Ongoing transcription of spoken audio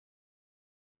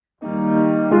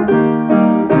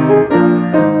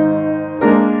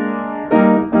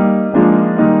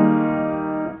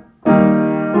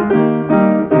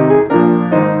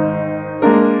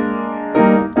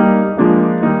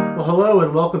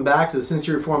welcome back to the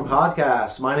Sincere Reformed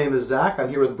Podcast. My name is Zach. I'm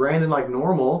here with Brandon like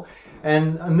normal.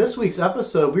 And in this week's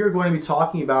episode, we are going to be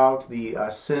talking about the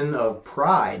sin of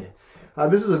pride.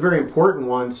 This is a very important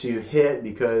one to hit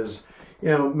because,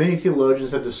 many theologians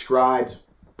have described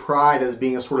pride as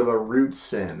being a sort of a root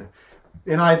sin.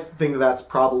 And I think that that's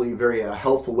probably a very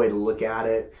helpful way to look at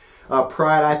it.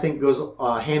 Pride, I think, goes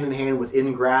hand in hand with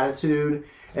ingratitude.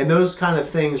 And those kind of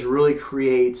things really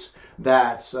create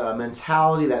that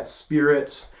mentality, that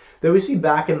spirit that we see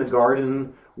back in the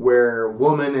garden where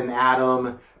woman and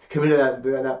Adam committed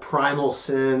that primal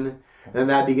sin, and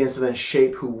that begins to then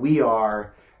shape who we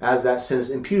are as that sin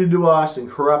is imputed to us and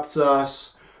corrupts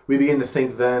us. We begin to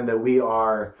think then that we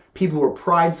are people who are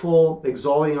prideful,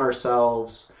 exalting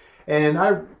ourselves. And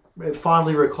I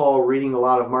fondly recall reading a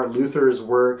lot of Martin Luther's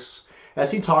works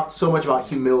as he talked so much about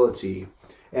humility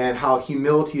and how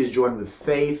humility is joined with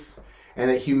faith, and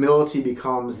that humility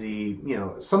becomes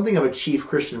something of a chief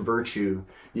Christian virtue,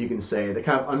 you can say, that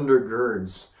kind of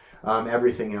undergirds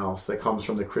everything else that comes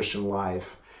from the Christian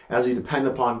life as we depend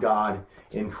upon God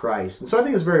in Christ. And so I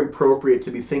think it's very appropriate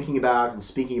to be thinking about and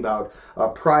speaking about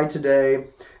pride today.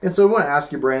 And so I want to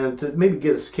ask you, Brandon, to maybe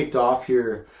get us kicked off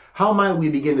here. How might we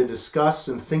begin to discuss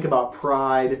and think about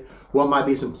pride? What might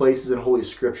be some places in Holy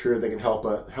Scripture that can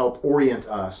help orient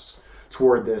us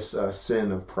toward this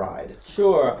sin of pride?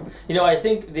 Sure. I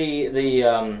think the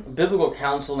Biblical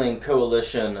Counseling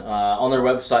Coalition on their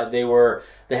website,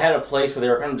 they had a place where they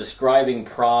were kind of describing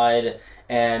pride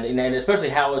and especially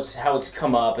how it's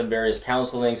come up in various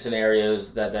counseling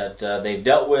scenarios that they've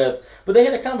dealt with. But they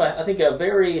had a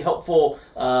very helpful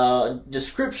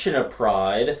description of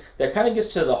pride that kind of gets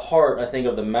to the heart, I think,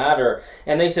 of the matter.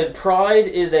 And they said pride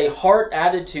is a heart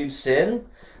attitude sin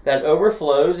that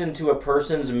overflows into a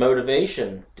person's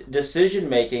motivation,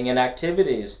 decision-making, and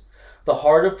activities. The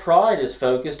heart of pride is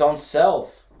focused on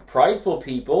self. Prideful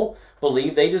people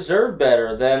believe they deserve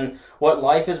better than what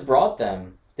life has brought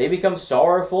them. They become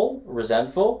sorrowful,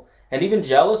 resentful, and even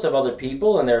jealous of other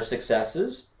people and their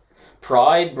successes.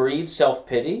 Pride breeds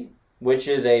self-pity, which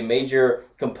is a major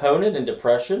component in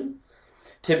depression.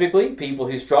 Typically, people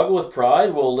who struggle with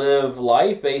pride will live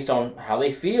life based on how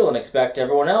they feel and expect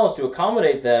everyone else to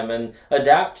accommodate them and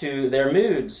adapt to their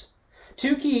moods.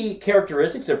 Two key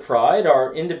characteristics of pride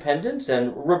are independence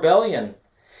and rebellion.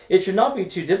 It should not be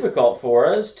too difficult for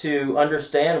us to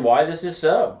understand why this is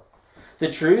so.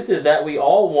 The truth is that we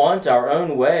all want our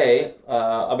own way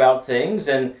about things,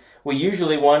 and we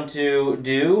usually want to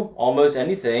do almost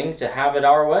anything to have it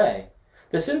our way.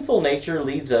 The sinful nature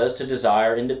leads us to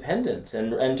desire independence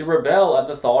and to rebel at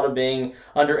the thought of being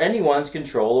under anyone's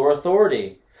control or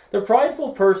authority. The prideful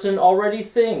person already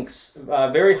thinks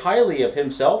very highly of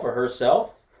himself or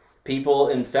herself. People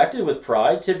infected with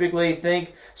pride typically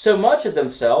think so much of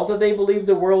themselves that they believe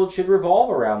the world should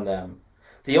revolve around them.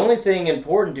 The only thing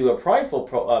important to a prideful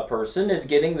person is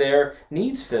getting their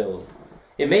needs filled.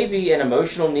 It may be an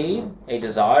emotional need, a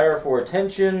desire for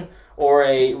attention, or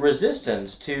a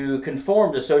resistance to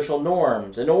conform to social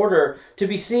norms in order to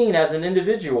be seen as an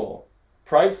individual.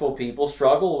 Prideful people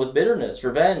struggle with bitterness,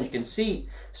 revenge, conceit,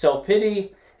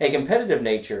 self-pity, a competitive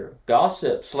nature,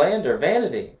 gossip, slander,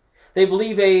 vanity. They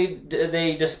believe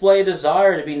they display a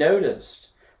desire to be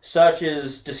noticed. Such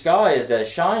is disguised as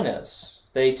shyness.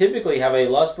 They typically have a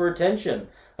lust for attention,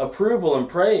 approval, and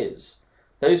praise.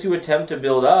 Those who attempt to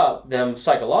build up them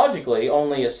psychologically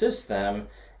only assist them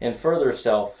in further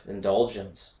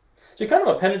self-indulgence. So kind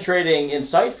of a penetrating,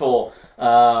 insightful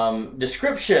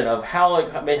description of how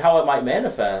it might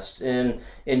manifest in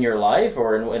your life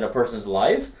or in a person's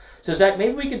life. So Zach,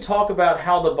 maybe we can talk about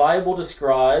how the Bible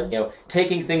describes,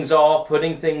 taking things off,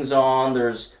 putting things on.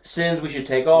 There's sins we should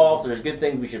take off. There's good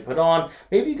things we should put on.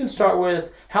 Maybe you can start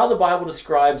with how the Bible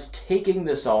describes taking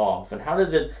this off, and how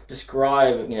does it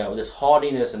describe, this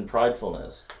haughtiness and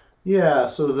pridefulness? Yeah.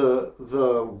 So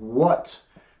the what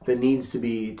that needs to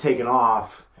be taken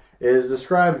off is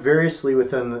described variously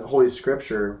within the Holy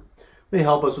Scripture. Let me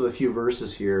help us with a few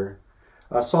verses here.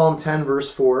 Psalm 10,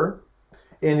 verse 4,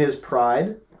 "In his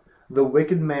pride, the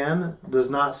wicked man does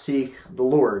not seek the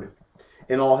Lord.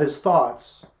 In all his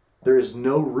thoughts, there is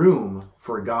no room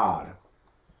for God."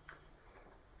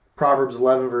 Proverbs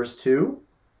 11, verse 2,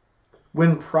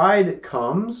 "When pride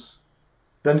comes,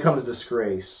 then comes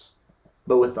disgrace,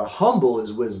 but with the humble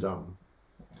is wisdom."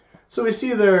 So we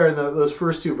see there in those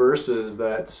first two verses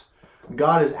that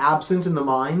God is absent in the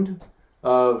mind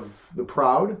of the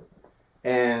proud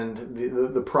and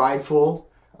the prideful,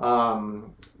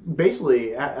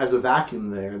 basically as a vacuum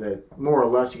there, that more or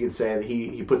less you could say that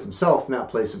he puts himself in that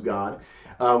place of God,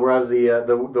 whereas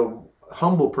the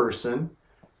humble person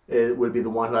would be the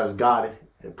one who has God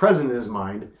present in his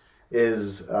mind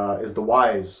is the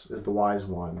wise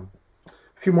one. A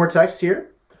few more texts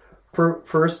here.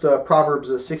 First,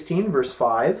 Proverbs 16, verse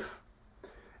 5.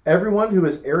 Everyone who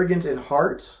is arrogant in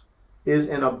heart is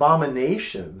an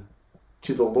abomination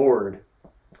to the Lord.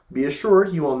 Be assured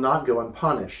he will not go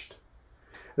unpunished.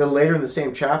 Then later in the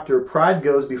same chapter, pride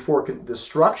goes before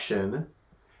destruction,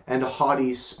 and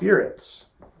haughty spirits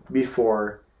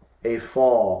before a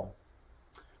fall.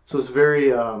 So it's a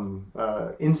very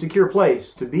insecure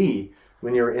place to be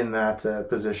when you're in that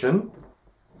position.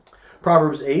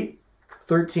 Proverbs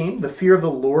 8:13, the fear of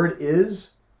the Lord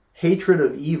is hatred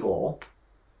of evil,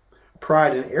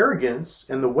 pride and arrogance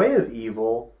in the way of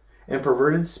evil, and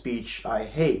perverted speech I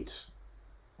hate.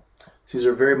 So these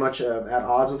are very much at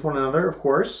odds with one another, of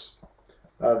course.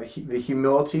 The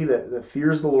humility that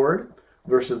fears the Lord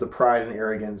versus the pride and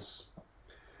arrogance.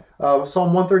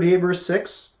 Psalm 138, verse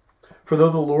 6, for though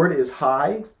the Lord is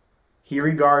high, he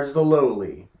regards the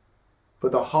lowly,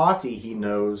 but the haughty he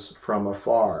knows from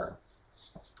afar.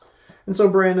 And so,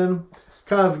 Brandon,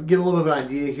 kind of get a little bit of an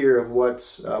idea here of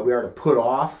what we are to put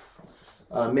off.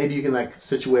 Maybe you can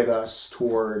situate us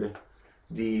toward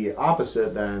the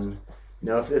opposite then. You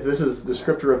know, if this is the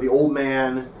descriptor of the old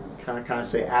man, kind of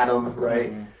say Adam,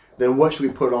 right? Mm-hmm. Then what should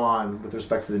we put on with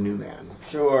respect to the new man?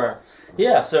 Sure.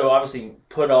 Yeah, so obviously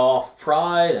put off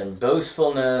pride and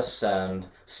boastfulness and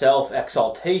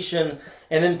self-exaltation,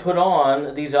 and then put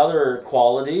on these other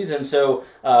qualities. And so,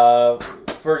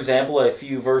 for example, a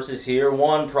few verses here.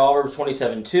 1, Proverbs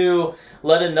 27:2,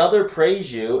 let another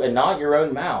praise you and not your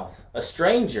own mouth, a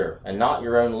stranger and not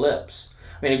your own lips.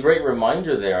 I mean, a great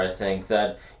reminder there, I think,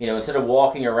 that, instead of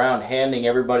walking around handing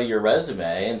everybody your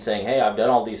resume and saying, hey, I've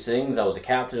done all these things, I was a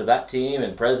captain of that team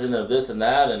and president of this and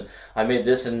that, and I made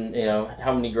this in,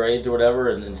 how many grades or whatever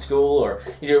in school, or,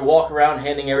 walk around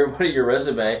handing everybody your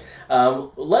resume.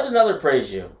 Let another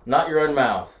praise you, not your own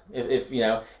mouth. If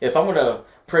I'm going to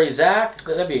praise Zach,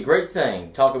 that'd be a great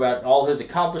thing. Talk about all his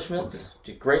accomplishments,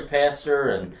 great pastor,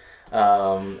 and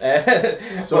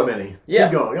so many. Yeah.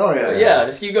 Keep going. Oh yeah. Yeah,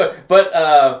 just keep going.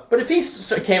 But if he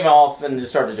came off and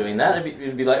just started doing that,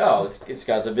 it'd be like, oh, this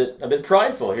guy's a bit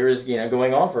prideful. Here is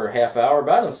going on for a half hour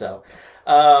about himself.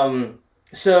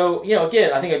 So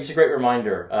again, I think it's a great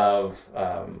reminder of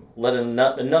let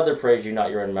another praise you,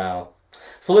 not your own mouth.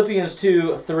 Philippians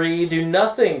 2:3, do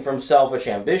nothing from selfish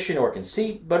ambition or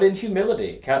conceit, but in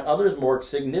humility count others more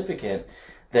significant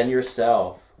than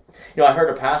yourself. I heard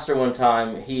a pastor one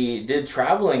time, he did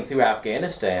traveling through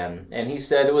Afghanistan, and he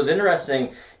said it was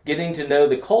interesting getting to know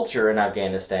the culture in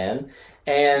Afghanistan.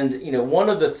 And, one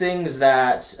of the things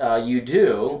that you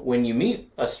do when you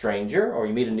meet a stranger or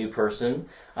you meet a new person,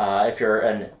 if you're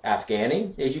an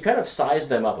Afghani, is you kind of size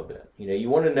them up a bit. You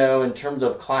want to know in terms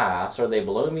of class, are they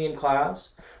below me in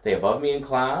class? Are they above me in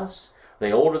class? Are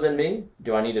they older than me?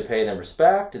 Do I need to pay them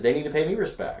respect? Do they need to pay me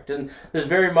respect? And there's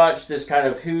very much this kind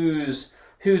of who's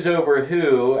over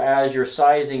who as you're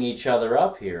sizing each other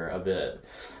up here a bit.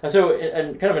 And so,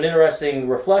 and kind of an interesting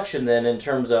reflection then in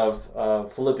terms of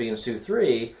Philippians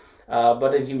 2:3,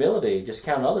 but in humility, just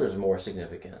count others more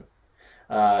significant.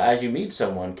 As you meet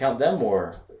someone, count them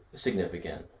more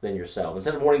significant than yourself.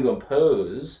 Instead of wanting to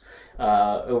impose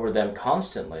over them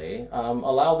constantly,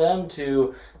 allow them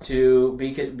to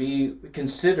be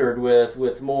considered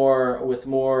with more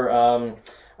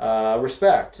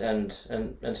respect and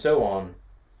so on.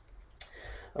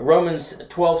 Romans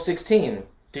 12:16,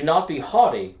 do not be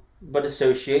haughty, but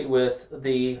associate with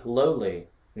the lowly.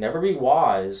 Never be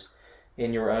wise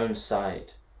in your own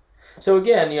sight. So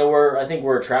again, I think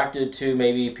we're attracted to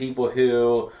maybe people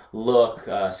who look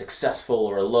successful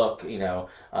or look,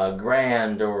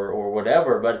 grand or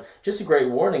whatever. But just a great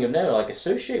warning of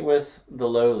associate with the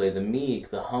lowly, the meek,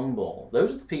 the humble.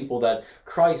 Those are the people that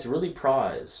Christ really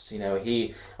prized. He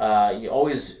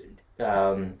always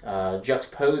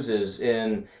juxtaposes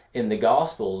in the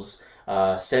Gospels,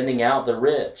 sending out the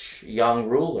rich young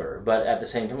ruler, but at the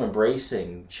same time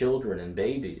embracing children and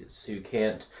babies who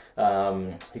can't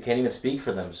even speak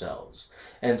for themselves.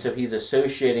 And so he's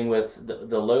associating with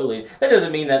the lowly. That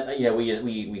doesn't mean that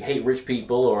we hate rich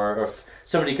people, or if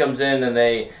somebody comes in and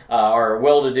they are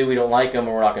well-to-do, we don't like them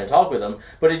and we're not going to talk with them.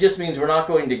 But it just means we're not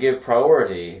going to give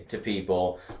priority to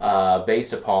people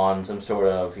based upon some sort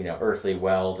of earthly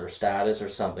wealth or status or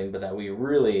something, but that we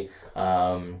really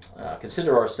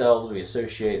consider ourselves, we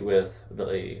associate with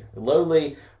the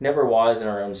lowly, never wise in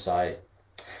our own sight.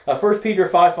 1 Peter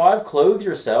 5:5, clothe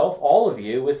yourself, all of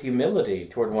you, with humility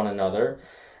toward one another,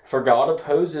 for God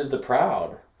opposes the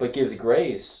proud, but gives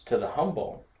grace to the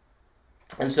humble.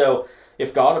 And so,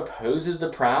 if God opposes the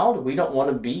proud, we don't want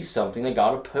to be something that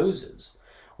God opposes.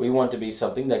 We want to be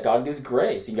something that God gives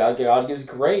grace. God gives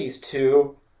grace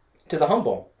to the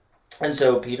humble. And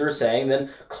so Peter is saying, then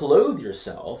clothe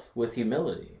yourself with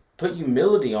humility. Put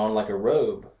humility on like a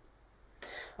robe.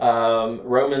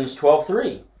 Romans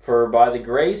 12:3, for by the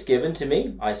grace given to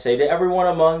me, I say to everyone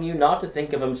among you not to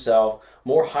think of himself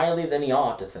more highly than he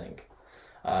ought to think.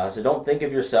 So don't think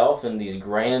of yourself in these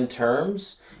grand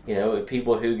terms.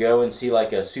 People who go and see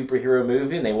like a superhero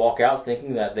movie and they walk out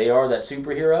thinking that they are that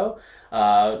superhero.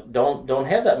 Don't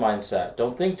have that mindset.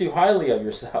 Don't think too highly of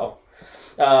yourself.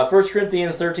 1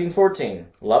 Corinthians 13:14,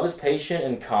 love is patient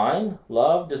and kind.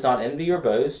 Love does not envy or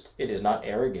boast. It is not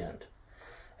arrogant.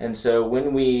 And so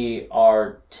when we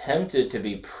are tempted to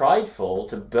be prideful,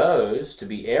 to boast, to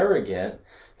be arrogant,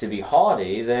 to be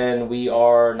haughty, then we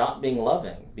are not being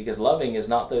loving, because loving is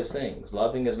not those things.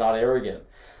 Loving is not arrogant.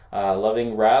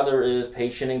 Loving rather is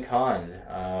patient and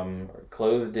kind,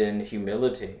 clothed in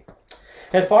humility.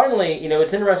 And finally,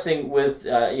 it's interesting with,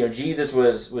 Jesus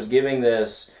was giving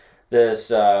this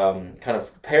kind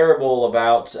of parable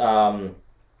about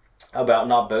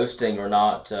not boasting or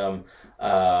not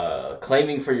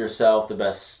claiming for yourself the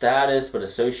best status, but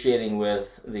associating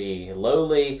with the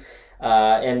lowly.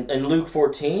 And in Luke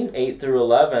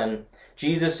 14:8-11,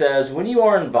 Jesus says, when you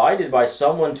are invited by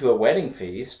someone to a wedding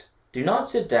feast, do not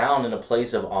sit down in a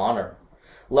place of honor,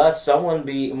 lest someone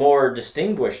be more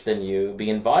distinguished than you be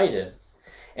invited.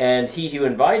 And he who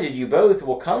invited you both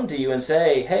will come to you and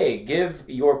say, hey, give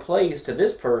your place to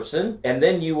this person, and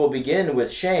then you will begin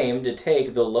with shame to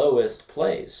take the lowest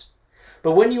place.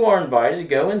 But when you are invited,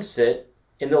 go and sit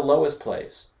in the lowest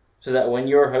place, so that when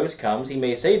your host comes, he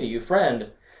may say to you,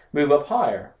 friend, move up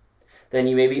higher. Then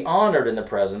you may be honored in the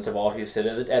presence of all who sit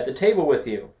at the table with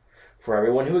you. For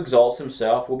everyone who exalts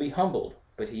himself will be humbled,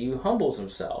 but he who humbles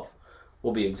himself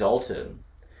will be exalted.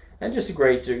 And just a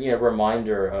great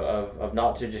reminder of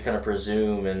not to just kind of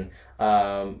presume and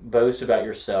boast about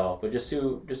yourself, but just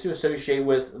to associate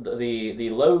with the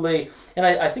lowly. And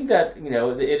I think that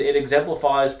it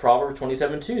exemplifies Proverbs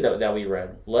 27:2 that we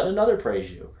read. Let another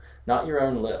praise you, not your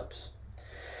own lips.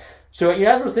 So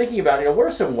as we're thinking about what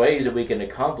are some ways that we can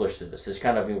accomplish this? This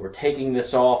kind of we're taking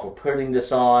this off, we're putting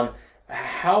this on.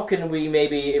 How can we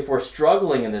maybe, if we're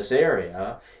struggling in this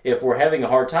area, if we're having a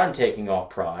hard time taking off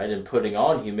pride and putting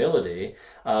on humility,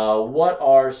 what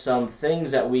are some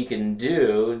things that we can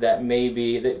do that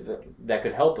maybe that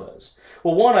could help us?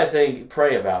 Well, one, I think,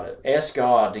 pray about it. Ask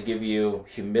God to give you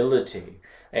humility.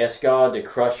 Ask God to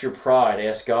crush your pride.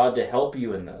 Ask God to help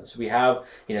you in this. We have,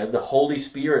 the Holy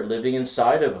Spirit living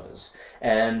inside of us,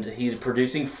 and He's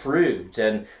producing fruit,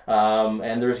 and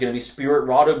there's going to be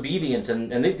Spirit-wrought obedience,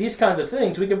 and these kinds of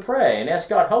things. We can pray and ask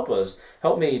God, help us.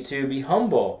 Help me to be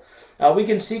humble. We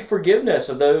can seek forgiveness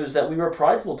of those that we were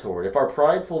prideful toward. If our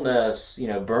pridefulness,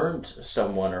 burnt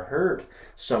someone or hurt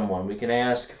someone, we can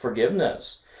ask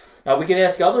forgiveness. We can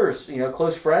ask others,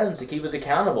 close friends, to keep us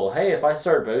accountable. Hey, if I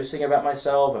start boasting about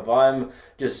myself, if I'm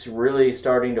just really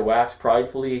starting to wax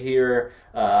pridefully here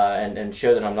and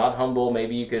show that I'm not humble,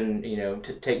 maybe you can,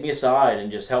 take me aside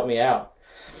and just help me out.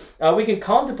 We can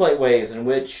contemplate ways in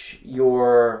which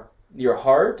your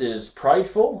heart is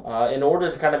prideful in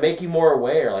order to kind of make you more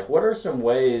aware. Like, what are some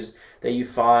ways that you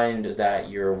find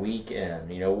that you're weak in?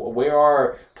 Where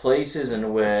are places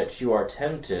in which you are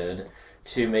tempted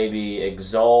to maybe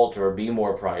exalt or be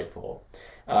more prideful,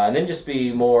 and then just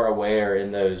be more aware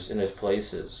in those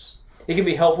places. It can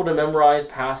be helpful to memorize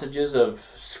passages of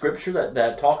Scripture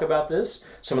that talk about this.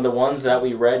 Some of the ones that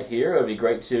we read here, it would be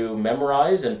great to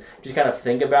memorize and just kind of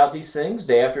think about these things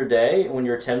day after day when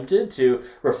you're tempted to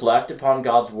reflect upon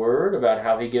God's Word about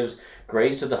how He gives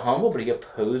grace to the humble, but He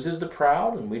opposes the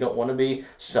proud, and we don't want to be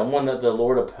someone that the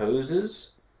Lord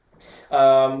opposes.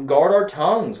 Guard our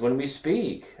tongues when we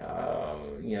speak.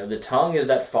 The tongue is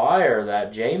that fire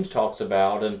that James talks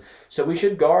about, and so we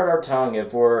should guard our tongue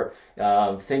if we're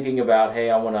thinking about, hey,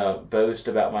 I want to boast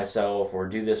about myself or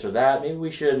do this or that. Maybe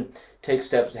we should take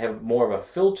steps to have more of a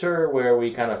filter where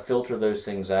we kind of filter those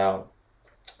things out.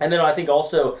 And then I think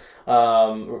also,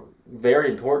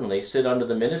 very importantly, sit under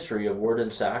the ministry of Word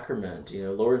and Sacrament,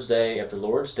 Lord's Day after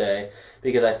Lord's Day,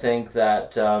 because I think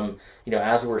that,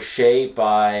 as we're shaped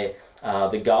by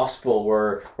the gospel,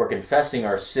 we're confessing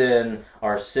our sin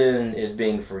is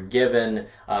being forgiven,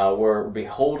 we're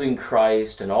beholding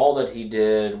Christ and all that He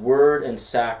did, Word and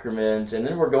Sacrament, and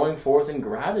then we're going forth in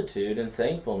gratitude and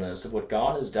thankfulness of what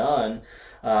God has done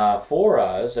for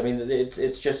us. I mean,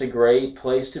 it's just a great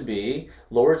place to be,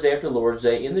 Lord's Day after Lord's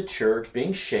Day in the church,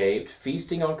 being shaped,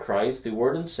 feasting on Christ through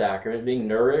Word and Sacrament, being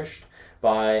nourished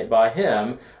by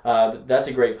Him. That's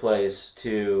a great place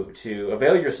to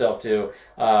avail yourself to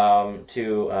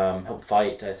help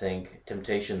fight, I think,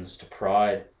 temptations to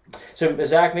pride. So,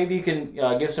 Zach, maybe you can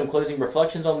give some closing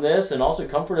reflections on this and also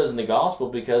comfort us in the gospel,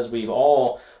 because we've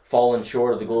all fallen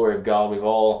short of the glory of God. We've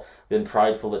all been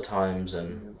prideful at times.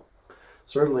 And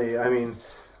certainly, I mean,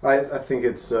 I think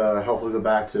it's helpful to go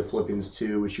back to Philippians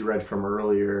 2, which you read from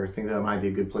earlier. I think that might be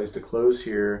a good place to close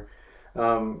here.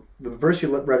 The verse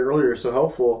you read earlier is so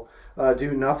helpful.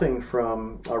 Do nothing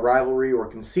from a rivalry or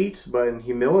conceit, but in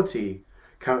humility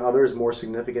count others more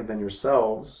significant than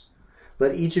yourselves.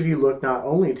 Let each of you look not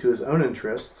only to his own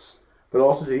interests, but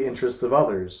also to the interests of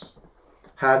others.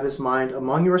 Have this mind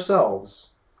among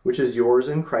yourselves, which is yours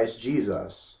in Christ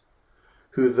Jesus,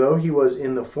 who, though he was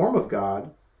in the form of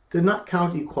God, did not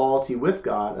count equality with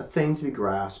God a thing to be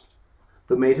grasped,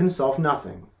 but made himself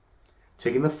nothing,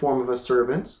 taking the form of a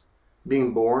servant,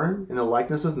 being born in the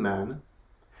likeness of men,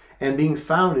 and being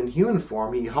found in human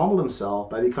form, he humbled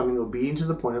himself by becoming obedient to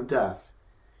the point of death,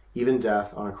 even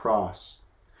death on a cross.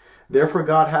 Therefore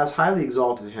God has highly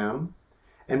exalted him,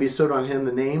 and bestowed on him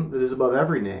the name that is above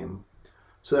every name,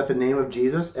 so that the name of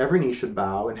Jesus every knee should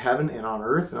bow, in heaven and on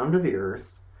earth and under the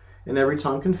earth, and every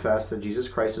tongue confess that Jesus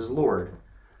Christ is Lord,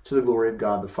 to the glory of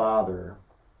God the Father.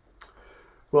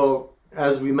 Well,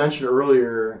 as we mentioned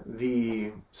earlier,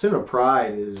 the sin of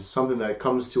pride is something that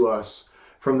comes to us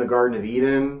from the Garden of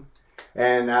Eden.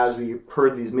 And as we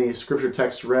heard these many scripture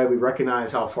texts read, we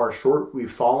recognize how far short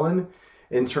we've fallen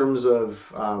in terms of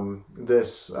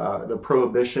the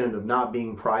prohibition of not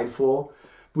being prideful.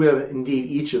 We have indeed,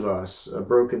 each of us,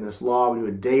 broken this law. We do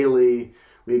it daily.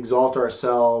 We exalt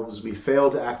ourselves. We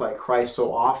fail to act like Christ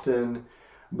so often.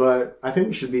 But I think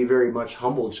we should be very much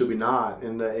humbled, should we not,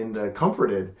 and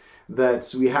comforted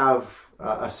that we have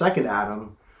a second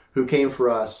Adam who came for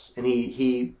us, and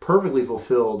he perfectly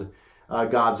fulfilled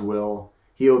God's will.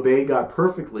 He obeyed God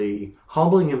perfectly,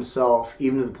 humbling himself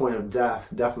even to the point of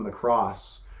death on the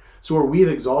cross. So where we've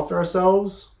exalted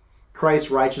ourselves,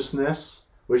 Christ's righteousness,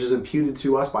 which is imputed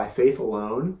to us by faith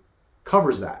alone,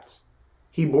 covers that.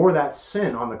 He bore that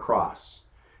sin on the cross.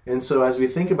 And so as we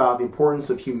think about the importance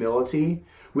of humility,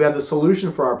 we have the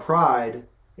solution for our pride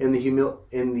in the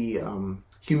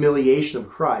humiliation of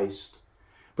Christ.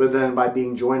 But then by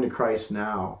being joined to Christ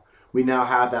now, we now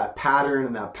have that pattern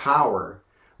and that power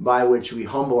by which we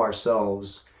humble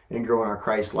ourselves and grow in our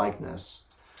Christ likeness.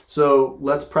 So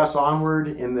let's press onward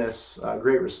in this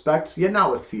great respect, yet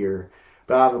not with fear,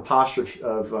 but out of a posture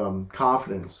of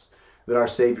confidence that our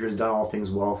Savior has done all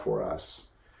things well for us.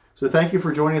 So thank you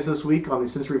for joining us this week on the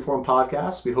Sensory Reform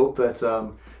Podcast. We hope that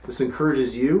this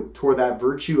encourages you toward that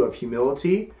virtue of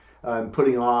humility and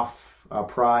putting off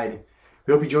pride.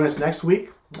 We hope you join us next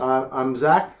week. I'm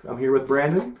Zach. I'm here with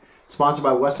Brandon, sponsored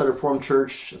by Westside Reformed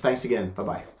Church. Thanks again.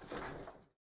 Bye-bye.